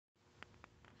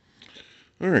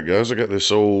Alright guys, I got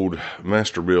this old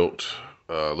MasterBuilt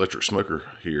electric smoker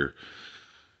here,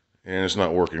 and it's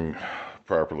not working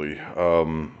properly.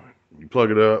 You plug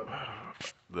it up,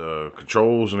 the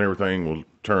controls and everything will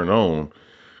turn on,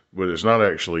 but it's not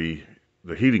actually,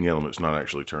 the heating element's not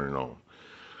actually turning on.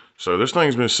 So this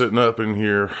thing's been sitting up in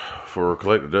here for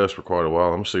collecting dust for quite a while.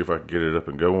 I'm gonna see if I can get it up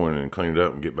and going and clean it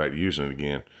up and get back to using it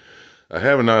again. I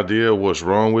have an idea what's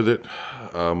wrong with it.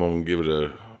 I'm gonna give it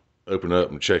a open up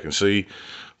and check and see.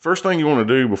 First thing you want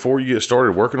to do before you get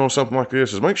started working on something like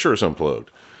this is make sure it's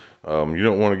unplugged. You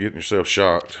don't want to get yourself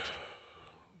shocked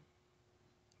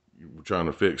trying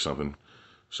to fix something.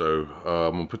 So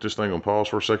I'm gonna put this thing on pause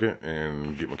for a second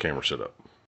and get my camera set up.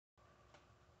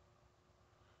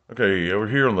 Okay, over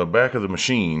here on the back of the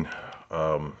machine,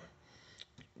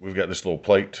 we've got this little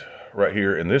plate right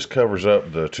here, and this covers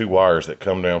up the two wires that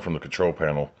come down from the control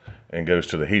panel and goes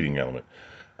to the heating element.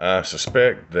 I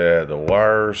suspect that the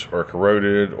wires are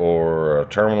corroded or a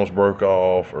terminal's broke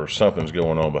off or something's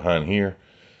going on behind here.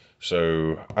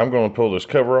 So I'm going to pull this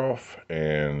cover off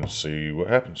and see what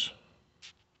happens.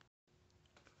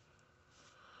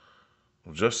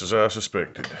 Well, just as I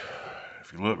suspected,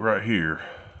 if you look right here,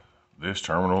 this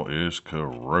terminal is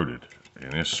corroded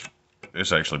and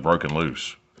it's actually broken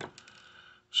loose.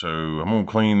 So I'm going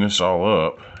to clean this all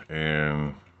up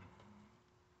and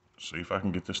see if I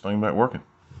can get this thing back working.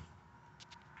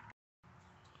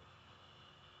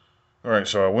 Alright,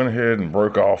 so I went ahead and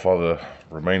broke off all the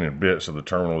remaining bits of the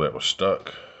terminal that was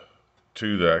stuck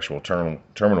to the actual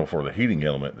terminal for the heating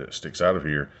element that sticks out of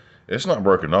here. It's not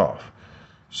broken off,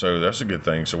 so that's a good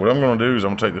thing. So what I'm going to do is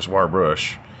I'm going to take this wire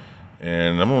brush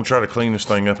and I'm going to try to clean this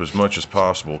thing up as much as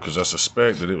possible, because I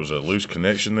suspect that it was a loose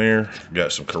connection there,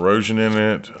 got some corrosion in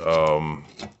it,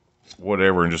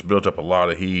 whatever, and just built up a lot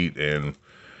of heat and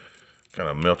kind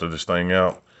of melted this thing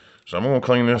out. So I'm going to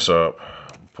clean this up,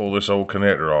 pull this old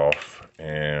connector off,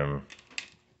 and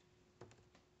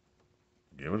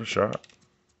give it a shot.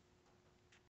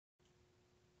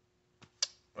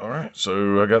 Alright,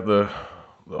 so I got the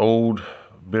old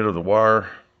bit of the wire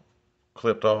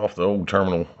clipped off, the old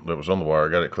terminal that was on the wire,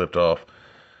 I got it clipped off.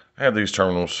 I have these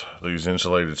terminals, these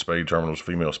insulated spade terminals,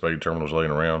 female spade terminals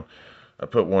laying around. I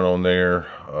put one on there.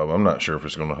 I'm not sure if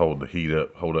it's going to hold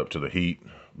up to the heat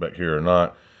back here or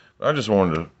not. I just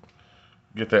wanted to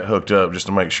get that hooked up just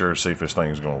to make sure, see if this thing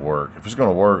is going to work. If it's going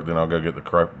to work, then I'll go get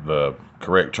the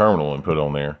correct terminal and put it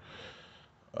on there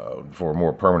for a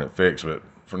more permanent fix. But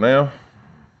for now,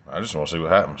 I just want to see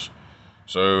what happens.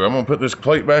 So I'm going to put this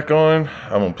plate back on,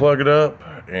 I'm going to plug it up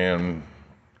and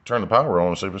turn the power on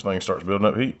and see if this thing starts building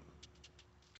up heat.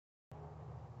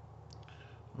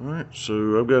 Alright,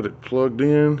 so I've got it plugged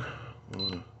in,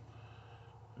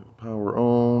 power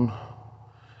on.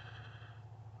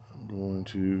 I'm going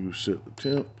to set the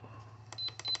temp.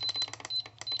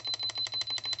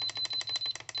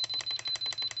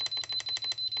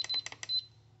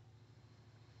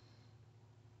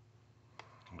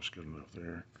 That's good enough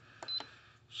there.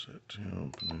 Set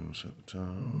temp and then set the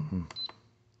time.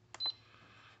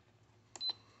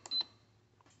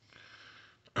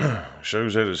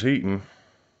 Shows that it's heating.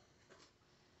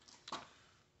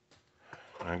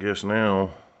 I guess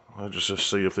now I'll just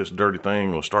see if this dirty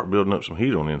thing will start building up some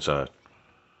heat on the inside.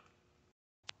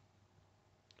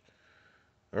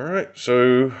 Alright,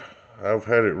 so I've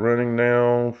had it running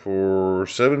now for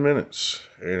 7 minutes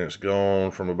and it's gone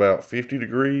from about 50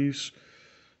 degrees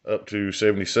up to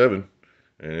 77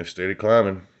 and it's steady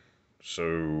climbing.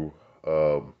 So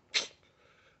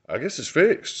I guess it's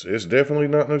fixed. It's definitely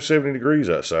not no 70 degrees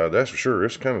outside, that's for sure.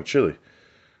 It's kind of chilly.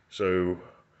 So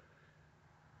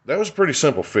that was a pretty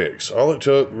simple fix. All it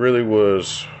took really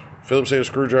was Phillips head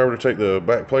screwdriver to take the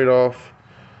back plate off,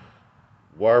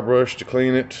 wire brush to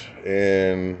clean it,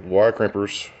 and wire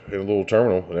crimpers and a little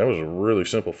terminal. And that was a really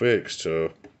simple fix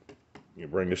to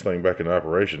bring this thing back into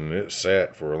operation. And it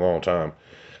sat for a long time.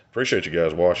 Appreciate you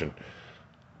guys watching.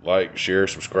 Like, share,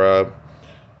 subscribe.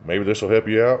 Maybe this will help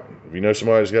you out. If you know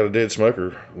somebody's got a dead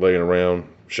smoker laying around,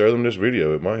 show them this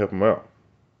video. It might help them out.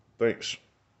 Thanks.